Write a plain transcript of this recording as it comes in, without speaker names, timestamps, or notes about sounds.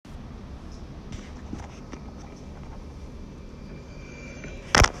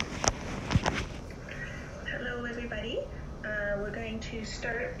to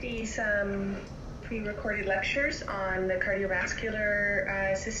start these pre-recorded lectures on the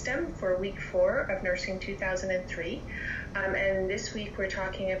cardiovascular system for week 4 of Nursing 2003. And this week we're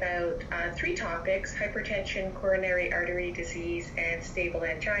talking about 3 topics: hypertension, coronary artery disease, and stable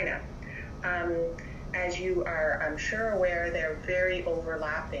angina. As you are, I'm sure, aware, they're very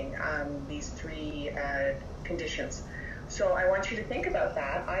overlapping, these 3 conditions. So I want you to think about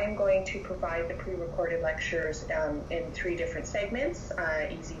that. I am going to provide the pre-recorded lectures in 3 different segments,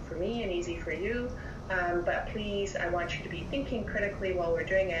 easy for me and easy for you. But please, I want you to be thinking critically while we're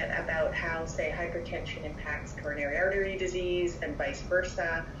doing it about how, say, hypertension impacts coronary artery disease and vice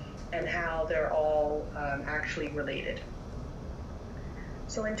versa, and how they're all actually related.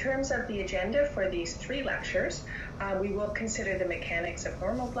 So in terms of the agenda for these 3 lectures, we will consider the mechanics of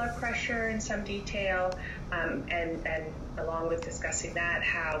normal blood pressure in some detail, and along with discussing that,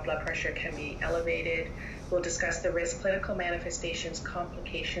 how blood pressure can be elevated. We'll discuss the risk, clinical manifestations,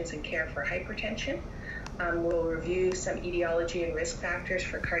 complications, and care for hypertension. We'll review some etiology and risk factors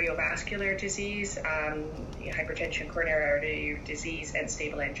for cardiovascular disease, hypertension, coronary artery disease, and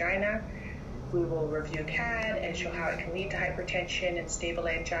stable angina. We will review CAD and show how it can lead to hypertension and stable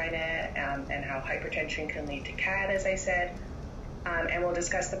angina, and how hypertension can lead to CAD, as I said. And we'll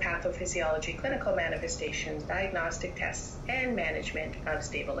discuss the pathophysiology, clinical manifestations, diagnostic tests, and management of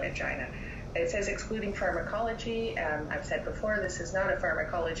stable angina. It says excluding pharmacology. I've said before, this is not a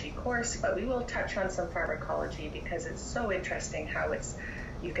pharmacology course, but we will touch on some pharmacology because it's so interesting how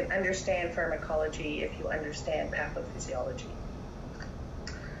you can understand pharmacology if you understand pathophysiology.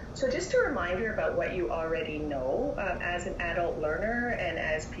 So just a reminder about what you already know as an adult learner and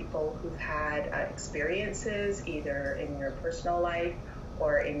as people who've had experiences either in your personal life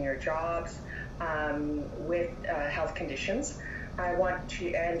or in your jobs with health conditions. I want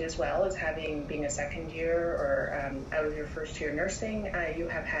to, and as well as being a second year or out of your first year nursing, you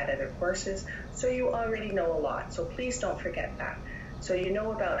have had other courses, so you already know a lot. So please don't forget that. So you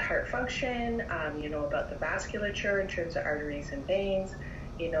know about heart function, you know about the vasculature in terms of arteries and veins,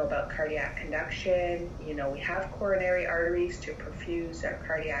 you know about cardiac conduction, you know we have coronary arteries to perfuse our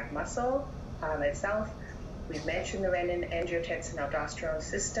cardiac muscle itself. We've mentioned the renin-angiotensin-aldosterone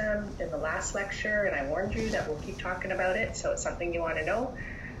system in the last lecture, and I warned you that we'll keep talking about it, so it's something you want to know.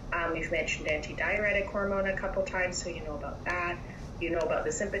 We've mentioned antidiuretic hormone a couple times, so you know about that. You know about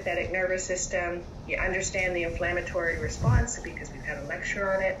the sympathetic nervous system. You understand the inflammatory response because we've had a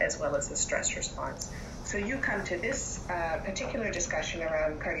lecture on it, as well as the stress response. So you come to this particular discussion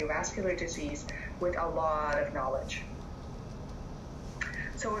around cardiovascular disease with a lot of knowledge.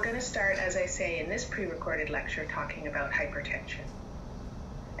 So we're going to start, as I say, in this pre-recorded lecture talking about hypertension.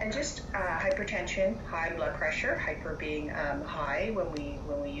 And just hypertension, high blood pressure, hyper being high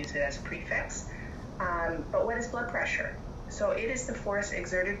when we use it as a prefix. But what is blood pressure? So it is the force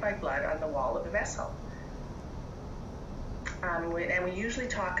exerted by blood on the wall of a vessel. And we usually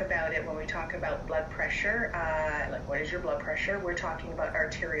talk about it when we talk about blood pressure, like what is your blood pressure? We're talking about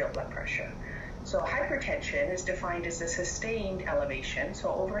arterial blood pressure. So hypertension is defined as a sustained elevation,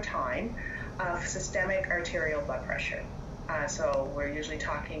 so over time, of systemic arterial blood pressure. So we're usually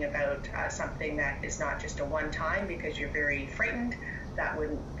talking about something that is not just a one-time because you're very frightened. That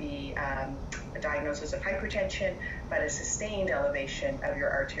wouldn't be a diagnosis of hypertension, but a sustained elevation of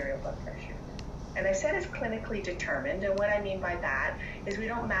your arterial blood pressure. And I said it's clinically determined, and what I mean by that is we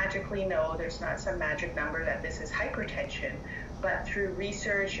don't magically know, there's not some magic number that this is hypertension, but through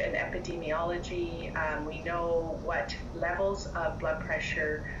research and epidemiology, we know what levels of blood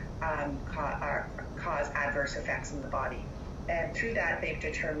pressure cause adverse effects in the body. And through that, they've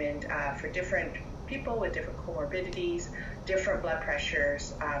determined for different people with different comorbidities, different blood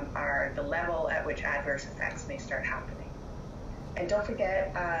pressures are the level at which adverse effects may start happening. And don't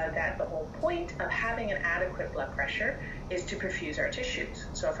forget that the whole point of having an adequate blood pressure is to perfuse our tissues.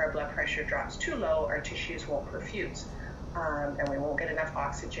 So if our blood pressure drops too low, our tissues won't perfuse. And we won't get enough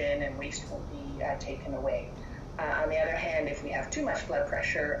oxygen and waste won't be taken away. On the other hand, if we have too much blood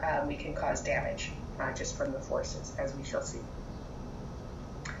pressure, we can cause damage just from the forces, as we shall see.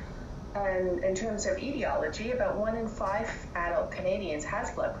 And in terms of etiology, about 1 in 5 adult Canadians has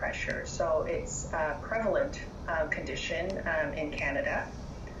blood pressure, so it's a prevalent condition in Canada.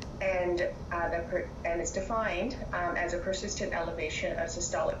 And it's defined as a persistent elevation of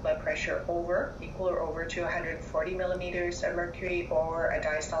systolic blood pressure equal or over to 140 millimeters of mercury, or a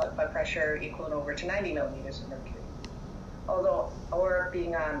diastolic blood pressure equal and over to 90 millimeters of mercury. Or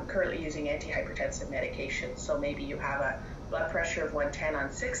being currently using antihypertensive medications, so maybe you have a blood pressure of 110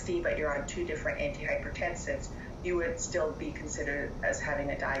 on 60, but you're on 2 different antihypertensives, you would still be considered as having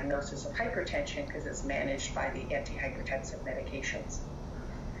a diagnosis of hypertension because it's managed by the antihypertensive medications.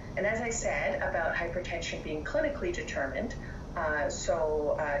 And as I said about hypertension being clinically determined,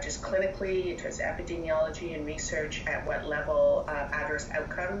 just clinically, just epidemiology and research at what level adverse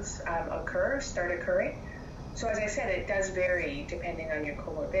outcomes start occurring. So as I said, it does vary depending on your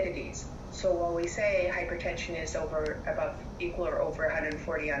comorbidities. So while we say hypertension is above, equal or over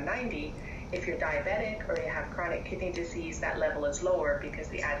 140 on 90, if you're diabetic or you have chronic kidney disease, that level is lower because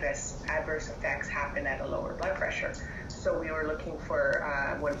the adverse effects happen at a lower blood pressure. So we were looking for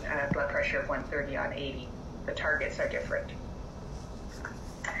blood pressure of 130 on 80. The targets are different.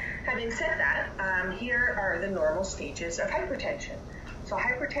 Having said that, here are the normal stages of hypertension. So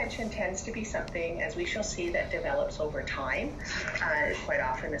hypertension tends to be something, as we shall see, that develops over time, quite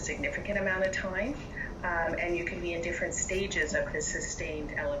often a significant amount of time, and you can be in different stages of this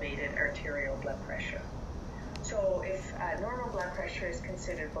sustained elevated arterial blood pressure. So if normal blood pressure is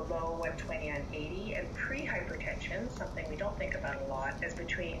considered below 120 on 80, and pre-hypertension, something we don't think about a lot, is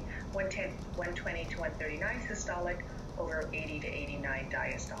between 120 to 139 systolic over 80 to 89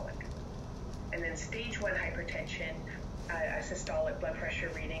 diastolic. And then stage 1 hypertension, a systolic blood pressure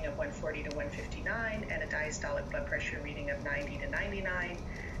reading of 140 to 159 and a diastolic blood pressure reading of 90 to 99.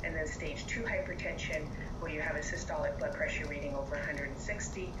 And then stage 2 hypertension, where you have a systolic blood pressure reading over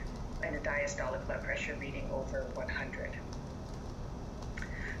 160 and a diastolic blood pressure reading over 100.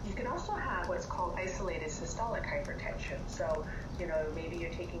 You can also have what's called isolated systolic hypertension. So, maybe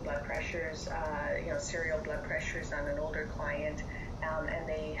you're taking blood pressures, serial blood pressures on an older client, and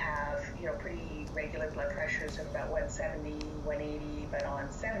they have, pretty regular blood pressures of about 170, 180, but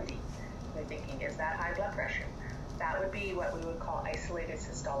on 70. They're thinking, is that high blood pressure? That would be what we would call isolated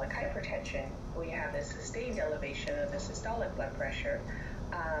systolic hypertension, where you have a sustained elevation of the systolic blood pressure,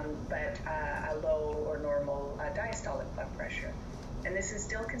 but a low or normal diastolic blood pressure. And this is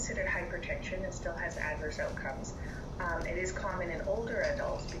still considered hypertension. It still has adverse outcomes. It is common in older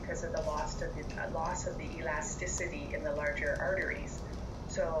adults because of the loss of the elasticity in the larger arteries.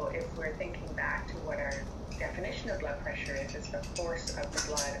 So if we're thinking back to what our definition of blood pressure is, it's the force of the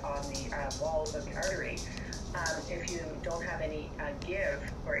blood on the walls of the artery. If you don't have any give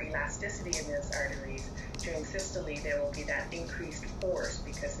or elasticity in those arteries, during systole there will be that increased force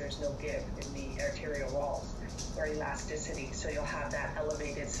because there's no give in the arterial walls or elasticity. So you'll have that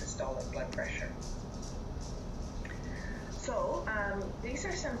elevated systolic blood pressure. So these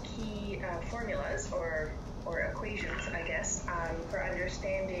are some key formulas or equations, I guess, for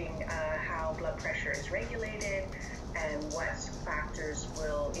understanding how blood pressure is regulated and what factors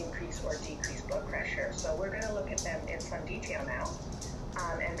will increase or decrease blood pressure. So we're going to look at them in some detail now.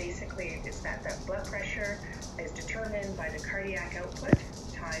 And basically it's that blood pressure is determined by the cardiac output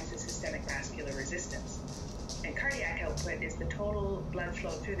times the systemic vascular resistance. And cardiac output is the total blood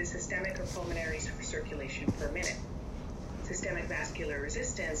flow through the systemic or pulmonary circulation per minute. Systemic vascular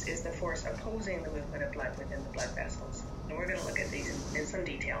resistance is the force opposing the movement of blood within the blood vessels. And we're going to look at these in some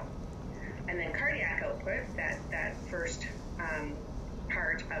detail. And then cardiac output, that first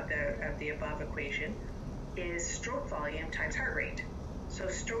part of the above equation, is stroke volume times heart rate. So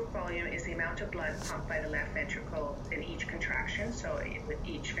stroke volume is the amount of blood pumped by the left ventricle in each contraction. So with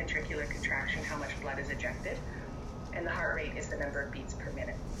each ventricular contraction, how much blood is ejected. And the heart rate is the number of beats per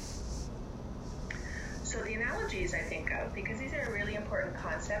minute. So the analogies I think of, because these are really important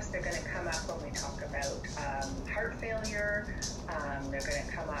concepts, they're going to come up when we talk about heart failure. They're going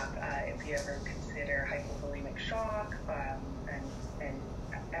to come up if you ever consider hypovolemic shock and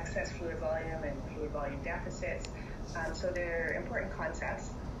excess fluid volume and fluid volume deficits. So they're important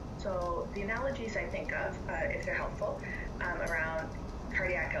concepts. So the analogies I think of, if they're helpful, around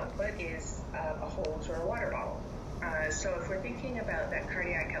cardiac output is a hose or a water bottle. So if we're thinking about that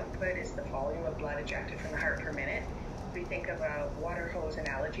cardiac output is the volume of blood ejected from the heart per minute, if we think of a water hose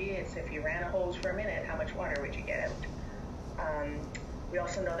analogy, it's if you ran a hose for a minute, how much water would you get out? We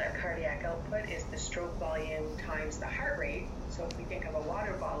also know that cardiac output is the stroke volume times the heart rate. So if we think of a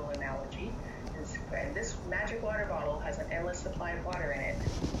water bottle analogy, and this magic water bottle has an endless supply of water in it,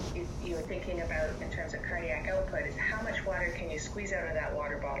 you're thinking about in terms of cardiac output is how much water can you squeeze out of that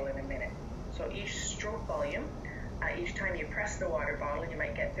water bottle in a minute. So each stroke volume, each time you press the water bottle, you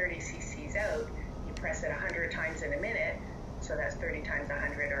might get 30 cc's out. You press it 100 times in a minute, so that's 30 times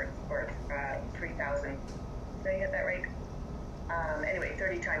 100 or 3,000. Did I get that right? Anyway,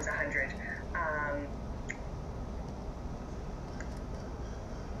 30 times 100.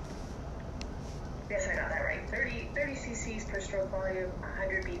 Yes, I got that right. 30 cc's per stroke volume,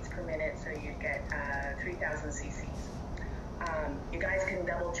 100 beats per minute, so you get 3,000 cc's. You guys can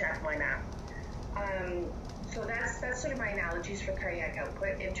double check my math. So that's sort of my analogies for cardiac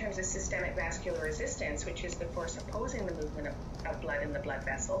output. In terms of systemic vascular resistance, which is the force opposing the movement of blood in the blood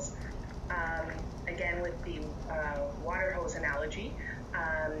vessels, again with the water hose analogy,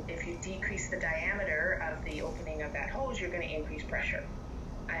 if you decrease the diameter of the opening of that hose, you're going to increase pressure.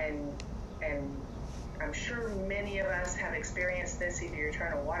 And I'm sure many of us have experienced this. Either you're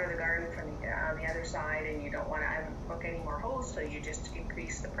trying to water the garden from on the other side and you don't want to hook any more hose, so you just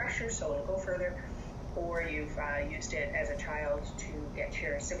increase the pressure so it'll go further, or you've used it as a child to get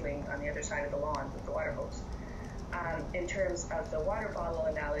your sibling on the other side of the lawn with the water hose. In terms of the water bottle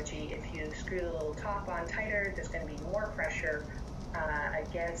analogy, if you screw the little top on tighter, there's going to be more pressure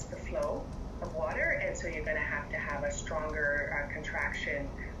against the flow of water, and so you're going to have a stronger contraction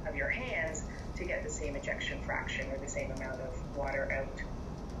of your hands to get the same ejection fraction or the same amount of water out.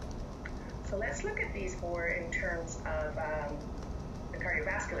 So let's look at these more in terms of the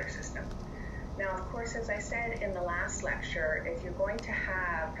cardiovascular system. Now, of course, as I said in the last lecture, if you're going to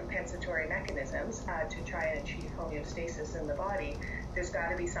have compensatory mechanisms to try and achieve homeostasis in the body, there's got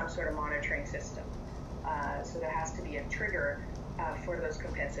to be some sort of monitoring system. So there has to be a trigger for those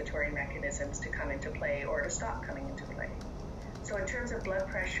compensatory mechanisms to come into play or to stop coming into play. So in terms of blood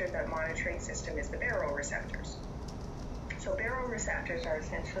pressure, the monitoring system is the baroreceptors. So baroreceptors are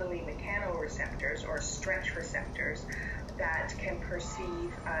essentially mechanoreceptors or stretch receptors that can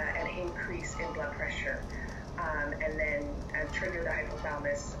perceive an increase in blood pressure and then trigger the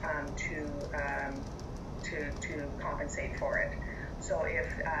hypothalamus to compensate for it. So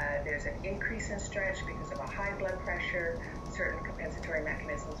if there's an increase in stretch because of a high blood pressure, certain compensatory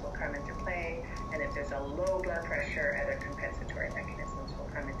mechanisms will come into play, and if there's a low blood pressure, other compensatory mechanisms will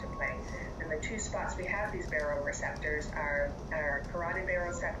come into play. And the two spots we have these baroreceptors are our carotid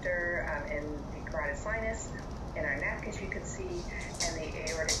baroreceptor in the carotid sinus, in our neck, as you can see, and the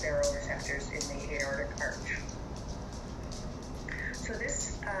aortic baroreceptors in the aortic arch. So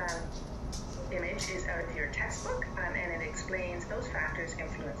this image is out of your textbook, and it explains those factors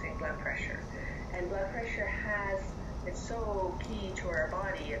influencing blood pressure. And blood pressure it's so key to our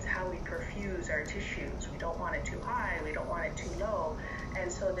body. It's how we perfuse our tissues. We don't want it too high, we don't want it too low,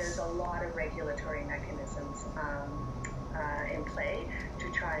 and so there's a lot of regulatory mechanisms in play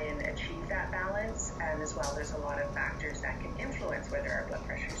to try and achieve that balance, and as well there's a lot of factors that can influence whether our blood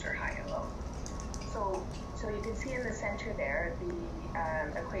pressures are high and low. So you can see in the center there the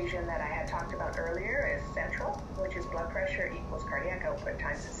equation that I had talked about earlier is central, which is blood pressure equals cardiac output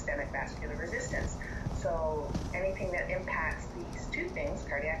times systemic vascular resistance. So anything that impacts these two things,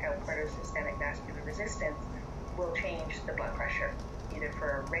 cardiac output or systemic vascular resistance, will change the blood pressure, either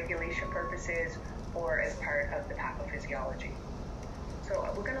for regulation purposes or as part of the pathophysiology. So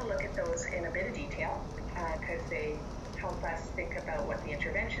we're going to look at those in a bit of detail because they help us think about what the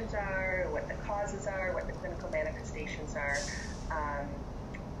interventions are, what the causes are, what the clinical manifestations are.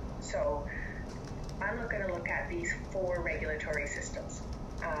 So I'm going to look at these four regulatory systems,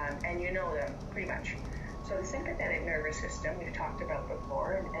 and you know them pretty much. So the sympathetic nervous system we've talked about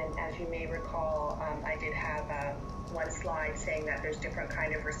before, and as you may recall, I did have one slide saying that there's different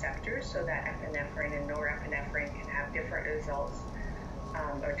kind of receptors, so that epinephrine and norepinephrine can have different results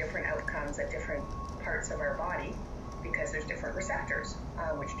or different outcomes at different parts of our body because there's different receptors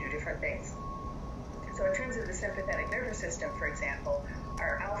which do different things. So in terms of the sympathetic nervous system, for example,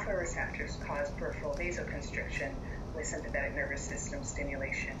 our alpha receptors cause peripheral vasoconstriction with sympathetic nervous system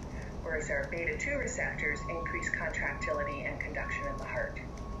stimulation, whereas our beta-2 receptors increase contractility and conduction in the heart.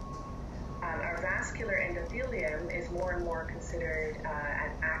 Our vascular endothelium is more and more considered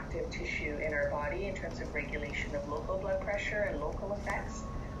an active tissue in our body in terms of regulation of local blood pressure and local effects.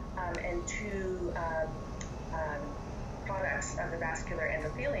 And two products of the vascular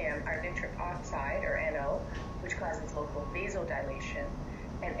endothelium are nitric oxide, or NO, which causes local vasodilation,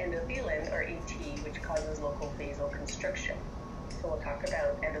 and endothelin, or ET, which causes local vasoconstriction. So we'll talk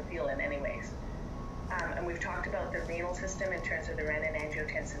about endothelin anyways. And we've talked about the renal system in terms of the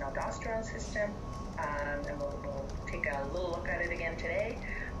renin-angiotensin-aldosterone system, and we'll take a little look at it again today.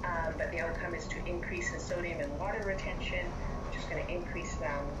 But the outcome is to increase in sodium and water retention, which is going to increase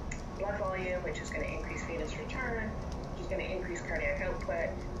blood volume, which is going to increase venous return, which is going to increase cardiac output,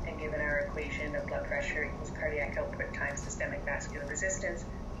 and given our equation of blood pressure equals cardiac output times systemic vascular resistance,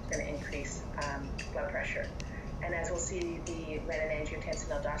 it's going to increase blood pressure. And as we'll see, the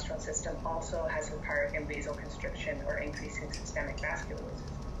renin-angiotensin-aldosterone system also has a part in vasoconstriction or increasing systemic vascular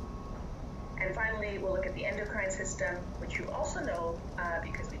resistance. And finally, we'll look at the endocrine system, which you also know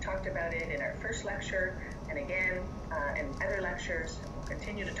because we talked about it in our first lecture, and again in other lectures, and we'll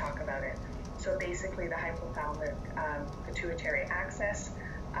continue to talk about it. So basically the hypothalamic pituitary axis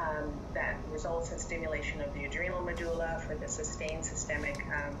that results in stimulation of the adrenal medulla for the sustained sympathetic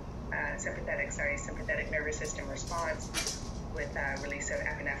nervous system response with release of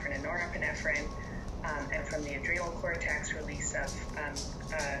epinephrine and norepinephrine, and from the adrenal cortex release of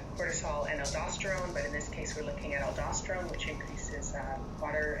cortisol and aldosterone, but in this case we're looking at aldosterone, which increases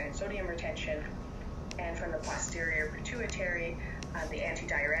water and sodium retention, and from the posterior pituitary, the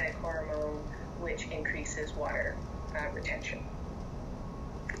antidiuretic hormone, which increases water retention.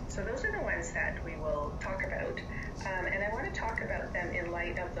 So those are the ones that we will talk about, and I want to talk about them in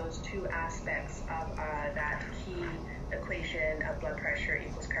light of those two aspects of that key equation of blood pressure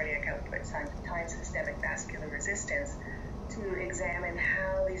equals cardiac output times systemic vascular resistance, to examine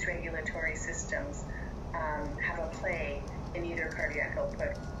how these regulatory systems have a play in either cardiac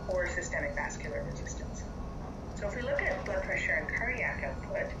output or systemic vascular resistance. So if we look at blood pressure and cardiac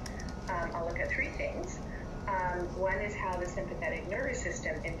output, I'll look at three things. One is how the sympathetic nervous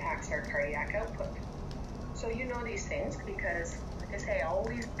system impacts our cardiac output. So you know these things because, like I say,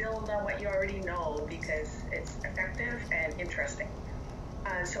 always build on what you already know because it's effective and interesting.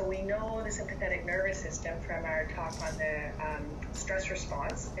 So we know the sympathetic nervous system from our talk on the stress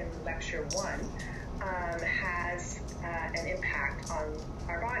response in lecture 1 has an impact on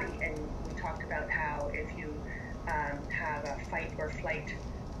our body. And we talked about how if you have a fight or flight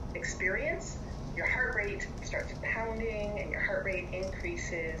experience, your heart rate starts pounding and your heart rate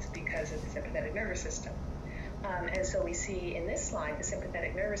increases because of the sympathetic nervous system. And so we see in this slide, the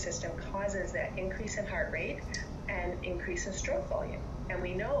sympathetic nervous system causes that increase in heart rate and increase in stroke volume. And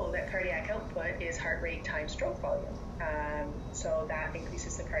we know that cardiac output is heart rate times stroke volume. So that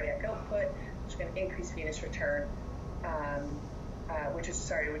increases the cardiac output, which is going to increase venous return, which is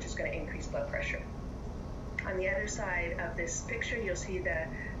going to increase blood pressure. On the other side of this picture, you'll see the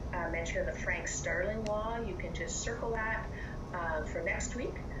mention of the Frank-Starling law. You can just circle that for next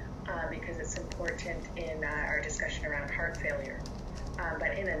week because it's important in our discussion around heart failure.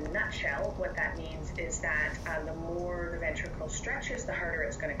 But in a nutshell, what that means is that the more the ventricle stretches, the harder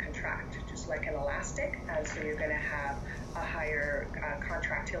it's going to contract, just like an elastic. So you're going to have a higher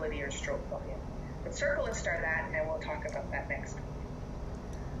contractility or stroke volume. But circle and star that, and we'll talk about that next week.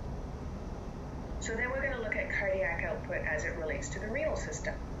 So then we're going to look at cardiac output as it relates to the renal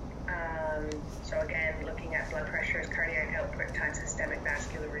system. So again, looking at blood pressure as cardiac output times systemic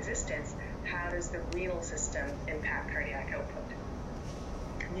vascular resistance, how does the renal system impact cardiac output?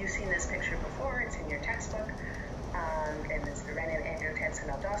 You've seen this picture before, it's in your textbook, and it's the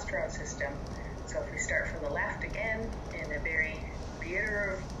renin-angiotensin-aldosterone system. So if we start from the left again, in a very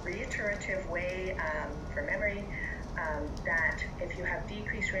reiterative way for memory, that if you have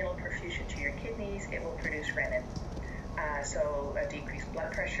decreased renal perfusion to your kidneys, it will produce renin. So a decreased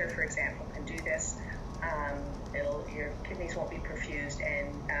blood pressure, for example, can do this. Your kidneys won't be perfused,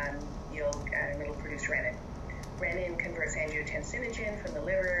 and it'll produce renin. Renin converts angiotensinogen from the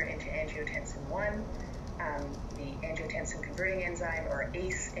liver into angiotensin 1. The angiotensin converting enzyme, or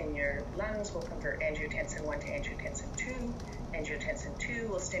ACE, in your lungs will convert angiotensin 1 to angiotensin 2. Angiotensin 2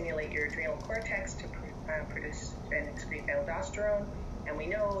 will stimulate your adrenal cortex to produce and excrete aldosterone. And we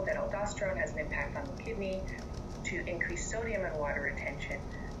know that aldosterone has an impact on the kidney to increase sodium and water retention,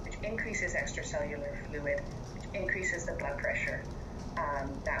 which increases extracellular fluid, which increases the blood pressure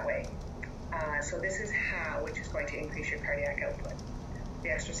that way. So this is which is going to increase your cardiac output. The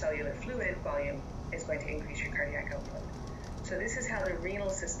extracellular fluid volume is going to increase your cardiac output. So this is how the renal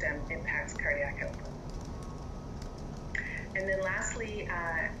system impacts cardiac output. And then lastly,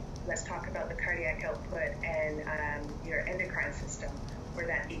 let's talk about the cardiac output and your endocrine system, or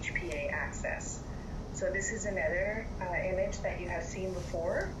that HPA axis. So this is another image that you have seen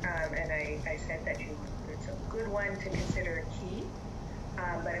before, and I said that it's a good one to consider a key.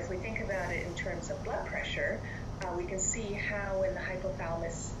 But if we think about it in terms of blood pressure, we can see how when the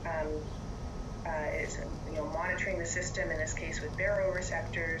hypothalamus is monitoring the system, in this case with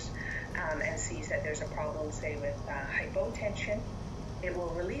baroreceptors, and sees that there's a problem, say, with hypotension, it will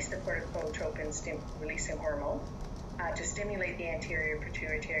release the corticotropin-releasing hormone to stimulate the anterior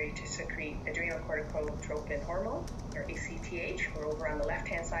pituitary to secrete adrenocorticotropin hormone, or ACTH. We're over on the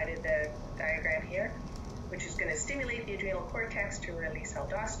left-hand side of the diagram here, which is going to stimulate the adrenal cortex to release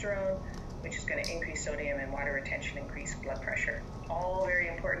aldosterone, which is going to increase sodium and water retention, increase blood pressure. All very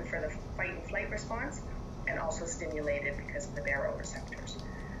important for the fight and flight response, and also stimulated because of the baroreceptors.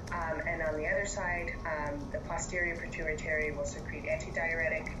 And on the other side, the posterior pituitary will secrete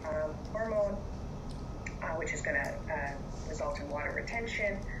antidiuretic hormone, which is going to result in water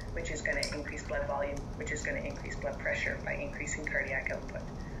retention, which is going to increase blood volume, which is going to increase blood pressure by increasing cardiac output.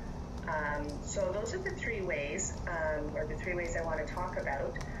 So those are the three ways, or the three ways I want to talk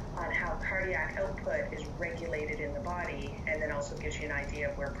about on how cardiac output is regulated in the body, and then also gives you an idea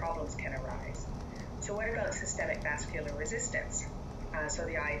of where problems can arise. So what about systemic vascular resistance? So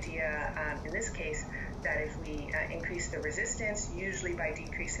the idea in this case that if we increase the resistance, usually by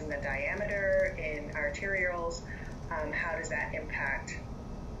decreasing the diameter in arterioles, how does that impact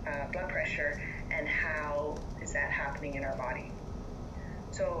blood pressure, and how is that happening in our body?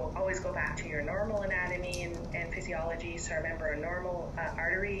 So always go back to your normal anatomy and physiology. So remember, a normal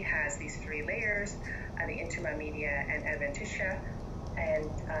artery has these three layers, the intima, media, and adventitia, and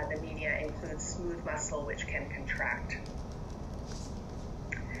the media includes smooth muscle, which can contract.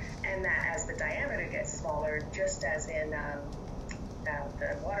 And that as the diameter gets smaller, just as in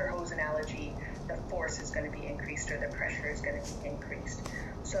the water hose analogy, the force is going to be increased, or the pressure is going to be increased.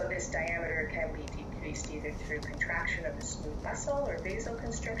 So this diameter can be decreased either through contraction of the smooth muscle or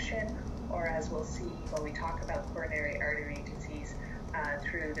vasoconstriction, or as we'll see when we talk about coronary artery disease,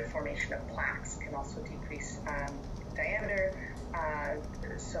 through the formation of plaques can also decrease diameter.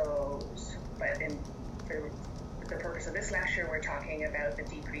 For the purpose of this lecture, we're talking about the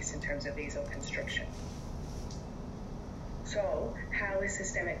decrease in terms of vasoconstriction. So how is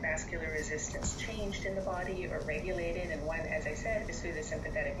systemic vascular resistance changed in the body or regulated? And one, as I said, is through the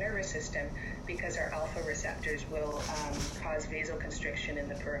sympathetic nervous system, because our alpha receptors will cause vasoconstriction in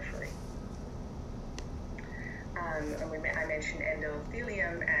the periphery. I mentioned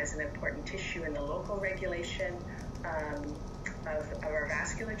endothelium as an important tissue in the local regulation of our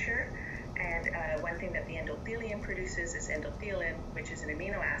vasculature. And one thing that the endothelium produces is endothelin, which is an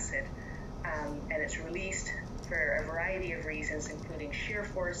amino acid, and it's released for a variety of reasons, including shear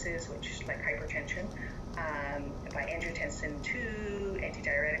forces, which like hypertension, by angiotensin 2,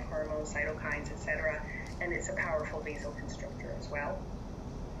 antidiuretic hormones, cytokines, etc. And it's a powerful vasoconstrictor as well.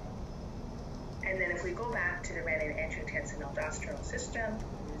 And then if we go back to the renin-angiotensin-aldosterone system,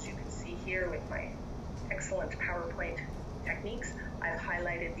 as you can see here with my excellent PowerPoint techniques, I've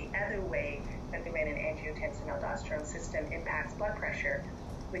highlighted the other way that the renin-angiotensin-aldosterone system impacts blood pressure,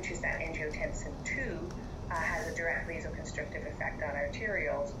 which is that angiotensin 2 has a direct vasoconstrictive effect on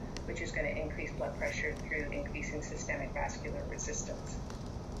arterioles, which is going to increase blood pressure through increasing systemic vascular resistance.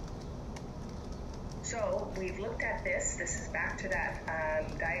 So we've looked at this. This is back to that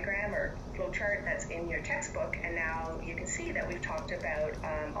diagram or flowchart that's in your textbook, and now you can see that we've talked about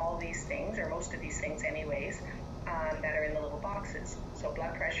all these things, or most of these things anyways, that are in the little boxes. So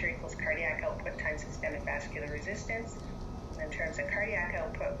blood pressure equals cardiac output times systemic vascular resistance. In terms of cardiac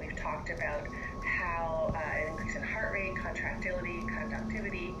output, we've talked about how an increase in heart rate, contractility,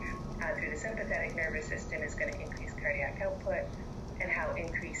 conductivity through the sympathetic nervous system is going to increase cardiac output, and how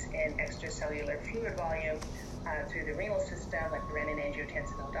increase in extracellular fluid volume through the renal system, like the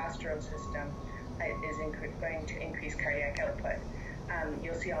renin-angiotensin-aldosterone system, is going to increase cardiac output.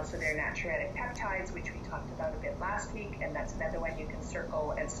 You'll see also their natriuretic peptides, which we talked about a bit last week, and that's another one you can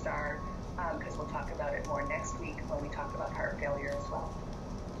circle and star, because we'll talk about it more next week when we talk about heart failure as well.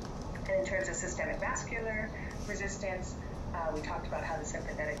 And in terms of systemic vascular resistance, we talked about how the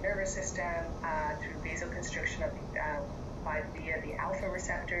sympathetic nervous system, through vasoconstriction of via the alpha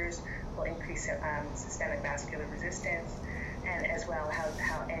receptors, will increase systemic vascular resistance, and as well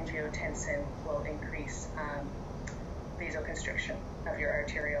how angiotensin will increase vasoconstriction of your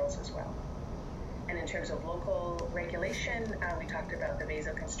arterioles as well. And in terms of local regulation, we talked about the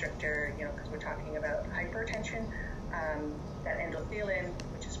vasoconstrictor, because we're talking about hypertension. That endothelin,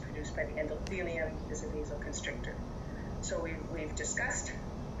 which is produced by the endothelium, is a vasoconstrictor. So we've discussed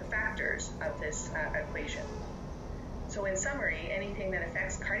the factors of this equation. So in summary, anything that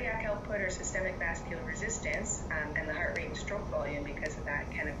affects cardiac output or systemic vascular resistance and the heart rate and stroke volume, because of that,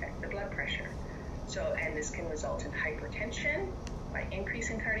 can affect the blood pressure. So, and this can result in hypertension by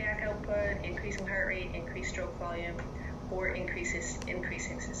increasing cardiac output, increasing heart rate, increased stroke volume, or increasing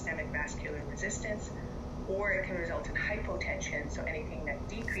systemic vascular resistance, or it can result in hypotension, so anything that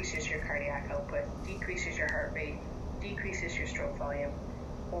decreases your cardiac output, decreases your heart rate, decreases your stroke volume,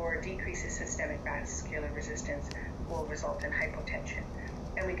 or decreases systemic vascular resistance will result in hypotension.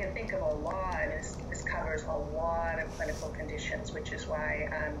 And we can think of a lot, and this covers a lot of clinical conditions, which is why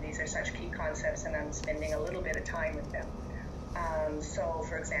these are such key concepts, and I'm spending a little bit of time with them. So,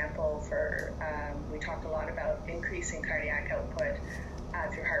 for example, we talked a lot about increasing cardiac output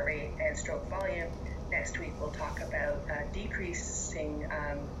through heart rate and stroke volume. Next week, we'll talk about decreasing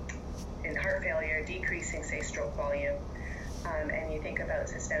in heart failure, decreasing, say, stroke volume. And you think about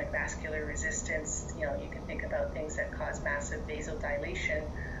systemic vascular resistance, you can think about things that cause massive vasodilation,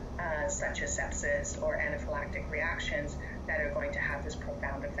 such as sepsis or anaphylactic reactions, that are going to have this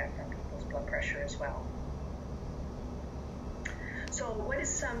profound effect on people. blood pressure as well. So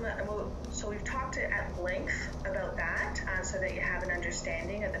so we've talked at length about that so that you have an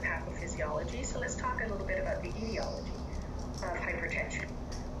understanding of the pathophysiology. So let's talk a little bit about the etiology of hypertension.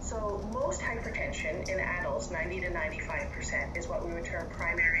 So most hypertension in adults, 90 to 95%, is what we would term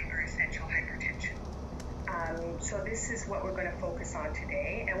primary or essential hypertension. So this is what we're going to focus on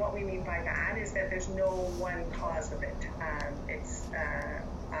today, and what we mean by that is that there's no one cause of it. It's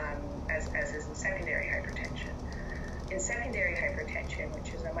as is in secondary hypertension. In secondary hypertension,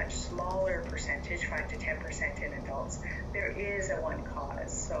 which is a much smaller percentage, 5 to 10% in adults, there is a one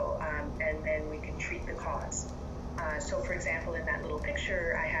cause. So and then we can treat the cause. So for example, in that little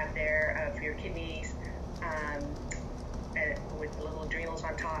picture I have there of your kidneys with the little adrenals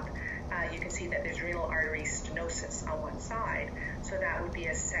on top, you can see that there's renal artery stenosis on one side. So that would be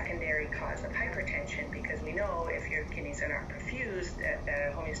a secondary cause of hypertension, because we know if your kidneys are not perfused, that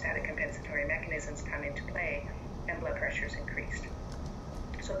the homeostatic compensatory mechanisms come into play and blood pressure is increased.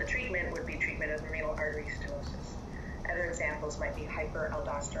 So the treatment would be treatment of the renal artery stenosis. Other examples might be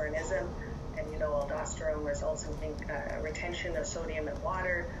hyperaldosteronism, and you know aldosterone results in retention of sodium in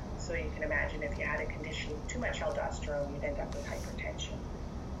water. So you can imagine if you had a condition with too much aldosterone, you'd end up with hypertension.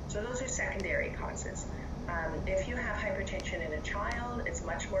 So those are secondary causes. If you have hypertension in a child, it's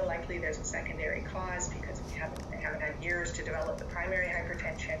much more likely there's a secondary cause, because they haven't had years to develop the primary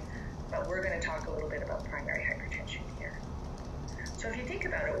hypertension. But we're going to talk a little bit about primary hypertension here. So if you think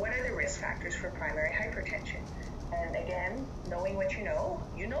about it, what are the risk factors for primary hypertension? And again, knowing what you know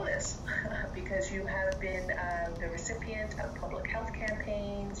this because you have been the recipient of public health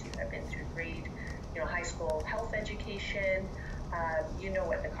campaigns, you have been through high school health education, you know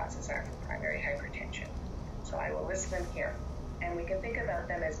what the causes are for primary hypertension. So I will list them here. And we can think about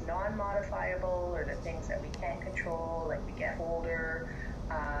them as non-modifiable, or the things that we can't control, like we get older,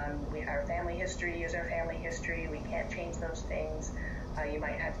 our family history is our family history, we can't change those things. You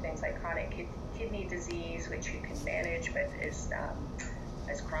might have things like chronic kidney disease, which you can manage but is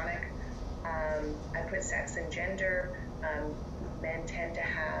chronic. I put sex and gender. Men tend to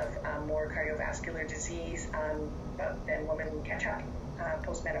have more cardiovascular disease than women catch up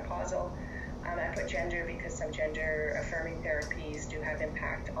postmenopausal. I put gender because some gender-affirming therapies do have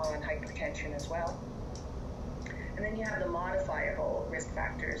impact on hypertension as well. And then you have the modifiable risk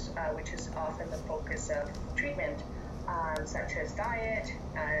factors, which is often the focus of treatment, such as diet.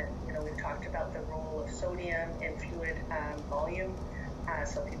 We've talked about the role of sodium in fluid volume.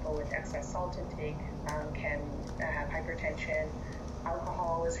 So people with excess salt intake can have hypertension.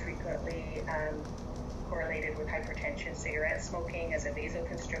 Alcohol is frequently correlated with hypertension. Cigarette smoking as a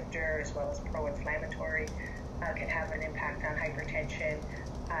vasoconstrictor as well as pro-inflammatory can have an impact on hypertension.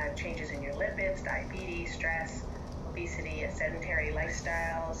 Changes in your lipids, diabetes, stress, obesity, a sedentary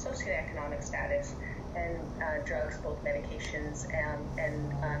lifestyle, socioeconomic status, and drugs, both medications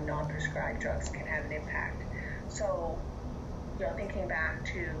and non-prescribed drugs, can have an impact. So, thinking back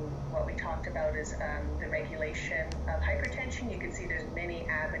to what we talked about is the regulation of hypertension, you can see there's many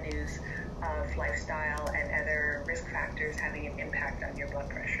avenues of lifestyle and other risk factors having an impact on your blood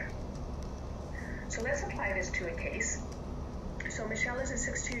pressure. So let's apply this to a case. So Michelle is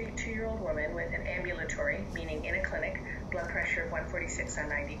a 62-year-old woman with an ambulatory, meaning in a clinic, blood pressure of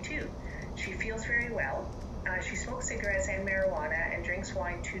 146/92. She feels very well. She smokes cigarettes and marijuana and drinks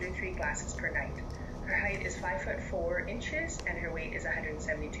wine 2 to 3 glasses per night. Her height is 5'4" and her weight is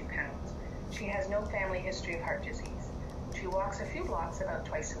 172 pounds. She has no family history of heart disease. She walks a few blocks about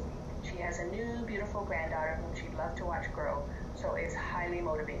twice a week. She has a new, beautiful granddaughter whom she'd love to watch grow, so is highly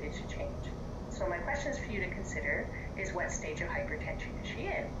motivated to change. So my questions for you to consider is, what stage of hypertension is she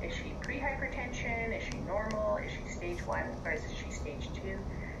in? Is she pre-hypertension? Is she normal? Is she stage 1? Or is she stage 2?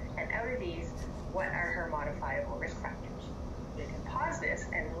 And out of these, what are her modifiable risk factors? You can pause this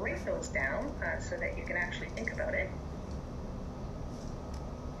and write those down so that you can actually think about it.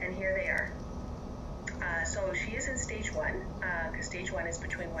 And here they are. So she is in stage 1, because stage 1 is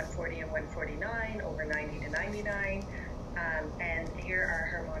between 140 and 149, over 90 to 99. And here are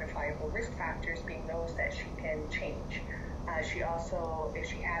her modifiable risk factors, being those that she can change. She also, if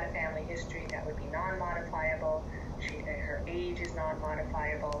she had a family history, that would be non-modifiable. Her age is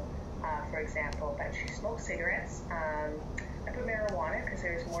non-modifiable, for example, but she smokes cigarettes. I put marijuana because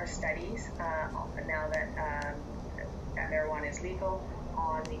there's more studies now that marijuana is legal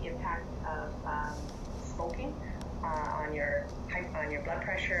on the impact of smoking on your blood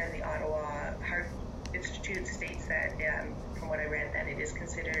pressure, and the Ottawa Heart Institute states that, from what I read, that it is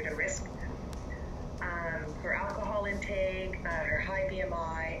considered a risk. Her alcohol intake, her high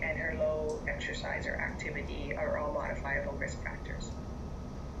BMI, and her low exercise or activity are all modifiable risk factors.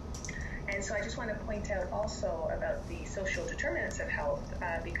 And so I just want to point out also about the social determinants of health,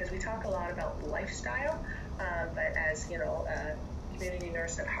 because we talk a lot about lifestyle, but as you know, community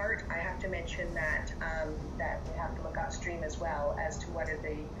nurse at heart, I have to mention that that we have to look upstream as well as to what are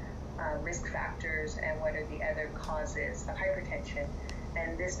the risk factors and what are the other causes of hypertension.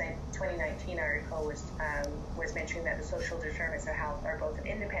 And this 2019 article was mentioning that the social determinants of health are both an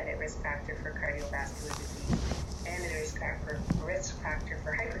independent risk factor for cardiovascular disease and a risk factor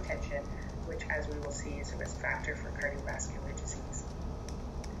for hypertension, which, as we will see, is a risk factor for cardiovascular disease.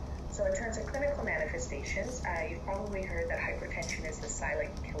 So in terms of clinical manifestations, you've probably heard that hypertension is the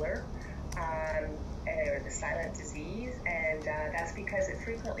silent killer, or the silent disease, and that's because it's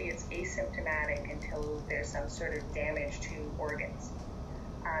asymptomatic until there's some sort of damage to organs.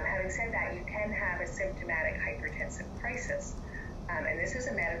 Having said that, you can have a symptomatic hypertensive crisis, and this is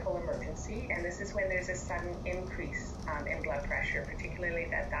a medical emergency, and this is when there's a sudden increase in blood pressure, particularly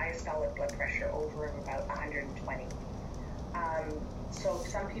that diastolic blood pressure over about 120. So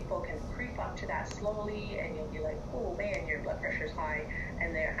some people can creep up to that slowly, and you'll be like, oh man, your blood pressure's high,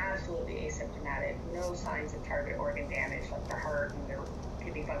 and they're absolutely asymptomatic, no signs of target organ damage like their heart and their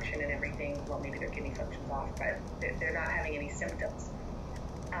kidney function and everything. Well, maybe their kidney function's off, but they're not having any symptoms.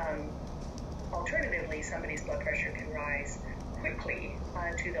 Alternatively, somebody's blood pressure can rise quickly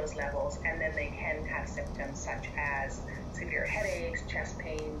to those levels, and then they can have symptoms such as severe headaches, chest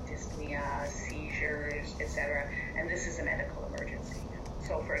pain, dyspnea, seizures, etc. And this is a medical emergency.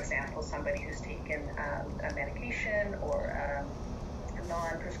 So, for example, somebody who's taken a medication or a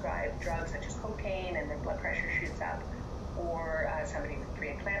non-prescribed drug such as cocaine and their blood pressure shoots up, or somebody with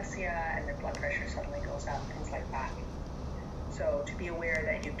preeclampsia and their blood pressure suddenly goes up, things like that. So to be aware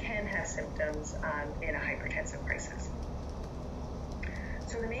that you can have symptoms in a hypertensive crisis.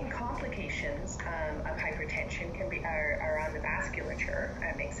 So the main complications of hypertension are on the vasculature.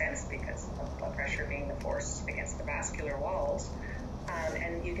 That makes sense because of blood pressure being the force against the vascular walls.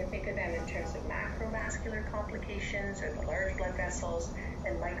 And you can think of them in terms of macrovascular complications, or the large blood vessels,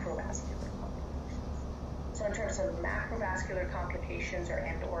 and microvascular complications. So in terms of macrovascular complications or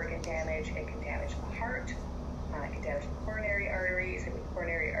end organ damage, it can damage the heart, it can damage the coronary arteries, and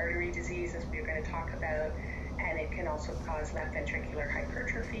coronary artery disease, as we're going to talk about, and it can also cause left ventricular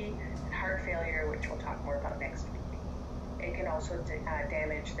hypertrophy, heart failure, which we'll talk more about next week. It can also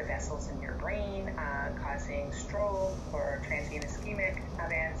damage the vessels in your brain, causing stroke or transient ischemic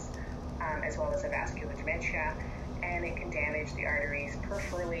events, as well as a vascular dementia, and it can damage the arteries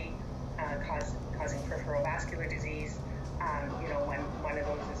peripherally, causing peripheral vascular disease. One of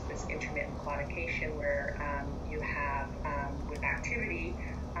those is this intermittent claudication, where you have, with activity,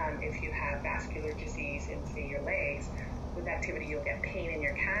 if you have vascular disease in, say, your legs, with activity you'll get pain in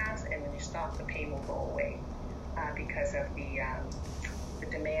your calves, and when you stop, the pain will go away because of the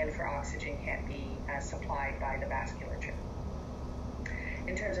demand for oxygen can't be supplied by the vasculature.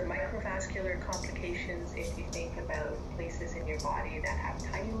 In terms of microvascular complications, if you think about places in your body that have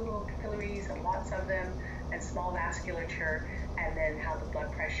tiny little capillaries and lots of them, and small vasculature, and then how the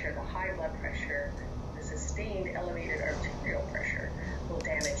blood pressure, the high blood pressure, the sustained elevated arterial pressure will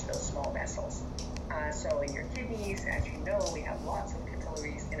damage those small vessels. So in your kidneys, as you know, we have lots of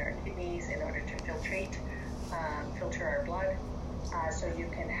capillaries in our kidneys in order to filter our blood. So you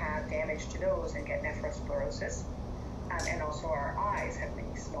can have damage to those and get nephrosclerosis. And also our eyes have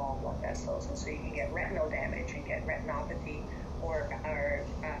many small blood vessels, and so you can get retinal damage and get retinopathy or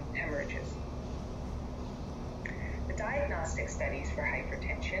hemorrhages. The diagnostic studies for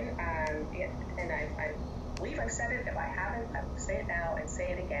hypertension, and I believe I've said it. If I haven't, I will say it now and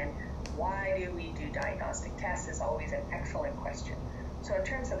say it again. Why do we do diagnostic tests is always an excellent question. So in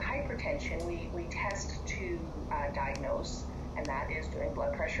terms of hypertension, we test to diagnose, and that is doing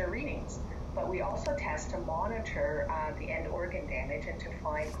blood pressure readings. But we also test to monitor the end organ damage and to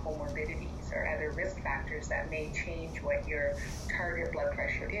find comorbidities or other risk factors that may change what your target blood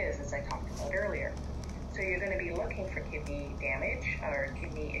pressure is, as I talked about earlier. So you're going to be looking for kidney damage or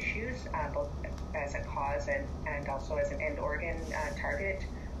kidney issues, both as a cause and also as an end organ target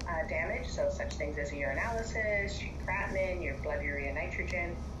damage. So such things as urinalysis, your creatinine, your blood urea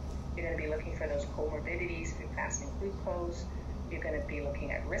nitrogen. You're going to be looking for those comorbidities through fasting glucose. You're going to be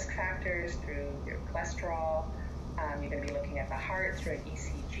looking at risk factors through your cholesterol. You're going to be looking at the heart through an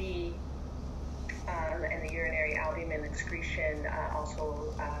ECG. And the urinary albumin excretion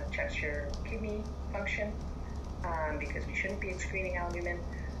also checks your kidney function because we shouldn't be excreting albumin.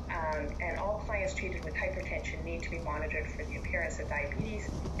 And all clients treated with hypertension need to be monitored for the appearance of diabetes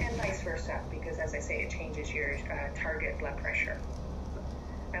and vice versa, because as I say, it changes your target blood pressure.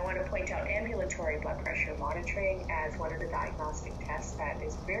 I want to point out ambulatory blood pressure monitoring as one of the diagnostic tests that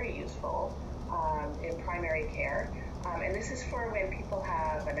is very useful in primary care. And this is for when people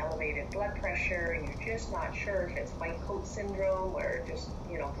have an elevated blood pressure and you're just not sure if it's white coat syndrome or just,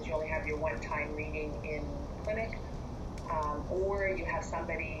 because you only have your one-time reading in clinic, or you have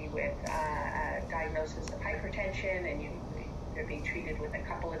somebody with a diagnosis of hypertension and they're being treated with a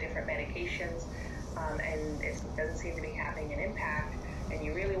couple of different medications, and it doesn't seem to be having an impact, and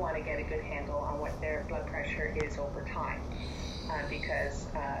you really want to get a good handle on what their blood pressure is over time, because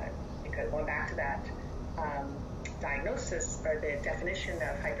going back to that diagnosis or the definition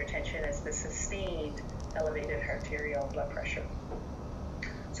of hypertension as the sustained elevated arterial blood pressure.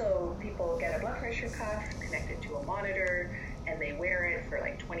 So people get a blood pressure cuff connected to a monitor, and they wear it for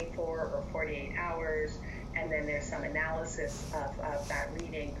like 24 or 48 hours, and then there's some analysis of that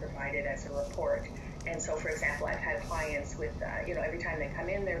reading provided as a report. And so, for example, I've had clients with, every time they come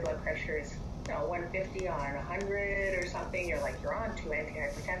in, their blood pressure is 150 on 100 or something. You're like, you're on 2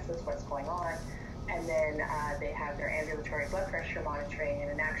 antihypertensives, what's going on? And then they have their ambulatory blood pressure monitoring,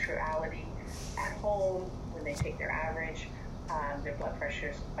 and in actuality, at home, when they take their average, their blood pressure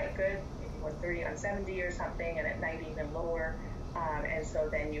is quite good, maybe 130 on 70 or something, and at night even lower. And so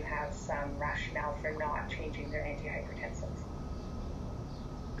then you have some rationale for not changing their antihypertensives.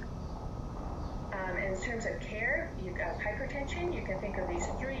 In terms of care, you've got hypertension. You can think of these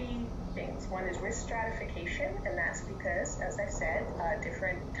 3 things. One is risk stratification, and that's because, as I said,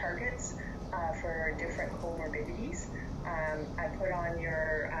 different targets for different comorbidities. I put on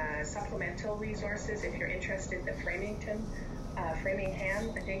your supplemental resources if you're interested, the Framingham,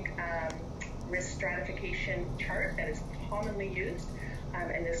 I think, risk stratification chart that is commonly used.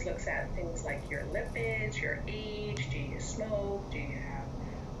 And this looks at things like your lipids, your age, do you smoke, do you have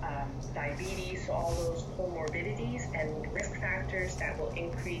diabetes, so all those comorbidities and risk factors that will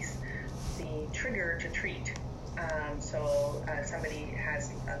increase the trigger to treat. So somebody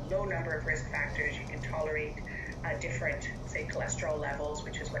has a low number of risk factors, you can tolerate different, say, cholesterol levels,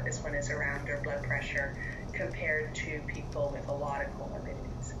 which is what this one is around, or blood pressure, compared to people with a lot of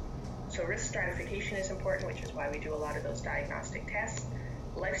comorbidities. So risk stratification is important, which is why we do a lot of those diagnostic tests,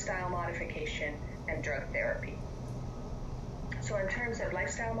 lifestyle modification, and drug therapy. So in terms of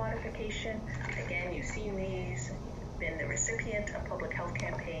lifestyle modification, again, you've seen these, you've been the recipient of public health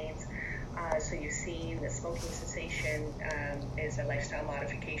campaigns. So you've seen the smoking cessation is a lifestyle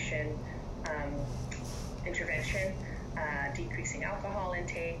modification intervention, decreasing alcohol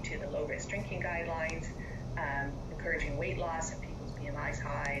intake to the low-risk drinking guidelines, encouraging weight loss if people's BMI is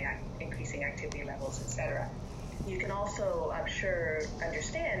high, increasing activity levels, etc. You can also, I'm sure,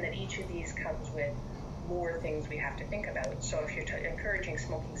 understand that each of these comes with more things we have to think about. So if you're encouraging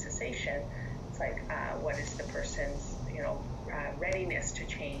smoking cessation, it's like what is the person's readiness to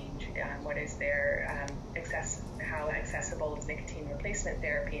change, what is their how accessible is nicotine replacement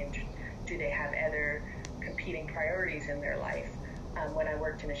therapy, and do they have other competing priorities in their life. When I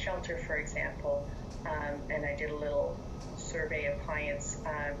worked in a shelter, for example, and I did a little survey of clients'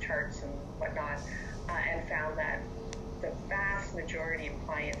 charts and whatnot, and found that the vast majority of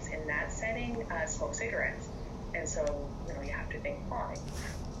clients in that setting smoke cigarettes. And so, you have to think, why?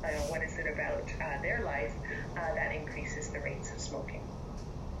 What is it about their life that increases the rates of smoking?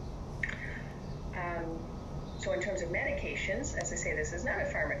 So in terms of medications, as I say, this is not a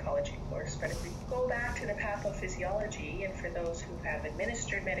pharmacology course, but if we go back to the pathophysiology, and for those who have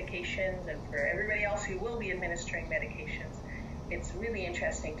administered medications and for everybody else who will be administering medications, it's really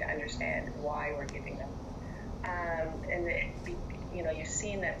interesting to understand why we're giving them. You've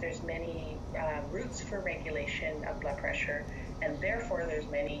seen that there's many routes for regulation of blood pressure, and therefore there's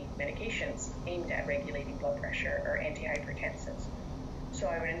many medications aimed at regulating blood pressure or antihypertensives. So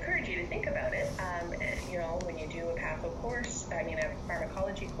I would encourage you to think about it, when you do a patho course, a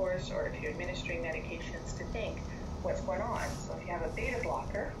pharmacology course, or if you're administering medications, to think what's going on. So if you have a beta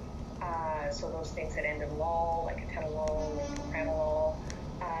blocker, so those things that end in lol, like atenolol or propranolol,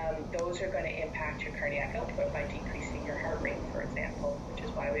 those are going to impact your cardiac output by decreasing your heart rate, for example, which is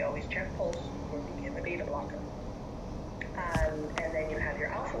why we always check pulse when we give a beta blocker. And then you have your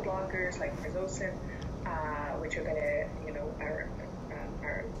alpha blockers like prazosin, which are going to,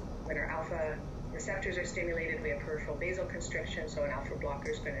 when our alpha receptors are stimulated, we have peripheral vasoconstriction, so an alpha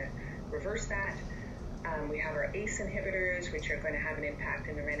blocker is going to reverse that. We have our ACE inhibitors, which are going to have an impact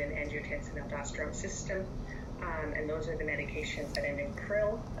in the renin-angiotensin-aldosterone system, and those are the medications that end in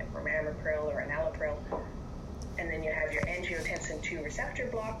pril, like romamipril or enalapril. And then you have your angiotensin 2 receptor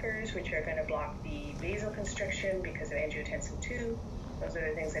blockers, which are going to block the vasoconstriction because of angiotensin 2. Those are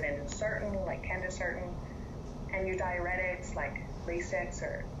the things that end in sartan, like candesartan. And your diuretics, like Lasix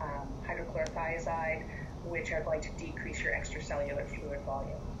or hydrochlorothiazide, which are going to decrease your extracellular fluid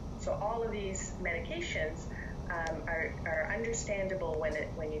volume. So all of these medications are understandable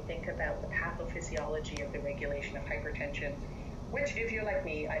when you think about the pathophysiology of the regulation of hypertension, which, if you're like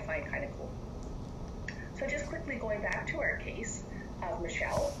me, I find kind of cool. So just quickly going back to our case of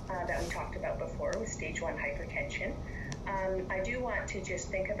Michelle that we talked about before with stage 1 hypertension, I do want to just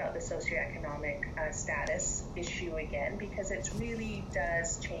think about the socioeconomic status issue again, because it really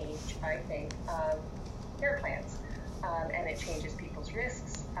does change, I think, care plans, and it changes people's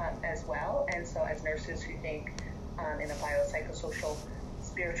risks as well. And so as nurses who think in a biopsychosocial,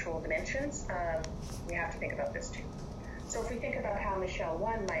 spiritual dimensions, we have to think about this too. So if we think about how Michelle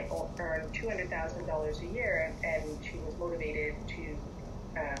 1 might earn $200,000 a year, and she was motivated to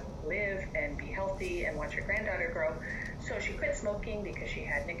live and be healthy and watch her granddaughter grow, so she quit smoking because she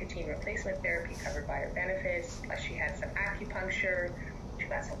had nicotine replacement therapy covered by her benefits, plus she had some acupuncture, she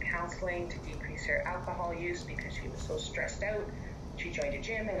got some counseling to decrease her alcohol use because she was so stressed out. She joined a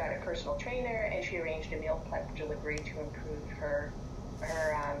gym and got a personal trainer, and she arranged a meal prep delivery to improve her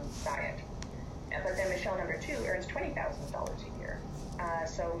diet. But then Michelle number 2 earns $20,000 a year.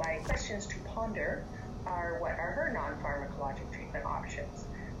 So my questions to ponder are, what are her non-pharmacologic treatment options?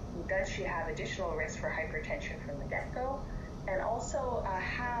 Does she have additional risk for hypertension from the get-go? And also,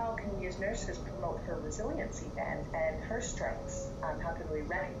 how can we as nurses promote her resiliency then and her strengths? How can we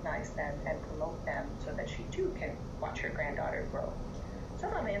recognize them and promote them so that she too can watch her granddaughter grow? So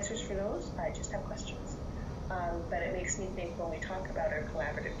I don't have answers for those, I just have questions. But it makes me think when we talk about our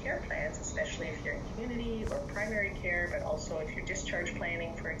collaborative care plans, especially if you're in community or primary care, but also if you're discharge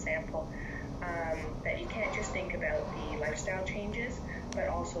planning, for example, that you can't just think about the lifestyle changes, but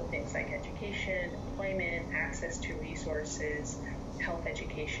also things like education, employment, access to resources, health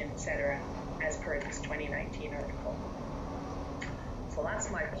education, etc., as per this 2019 article. So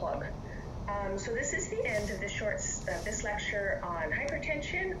that's my plug. So this is the end of this lecture on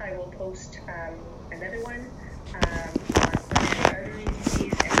hypertension. I will post another one on coronary artery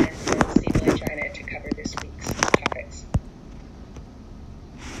disease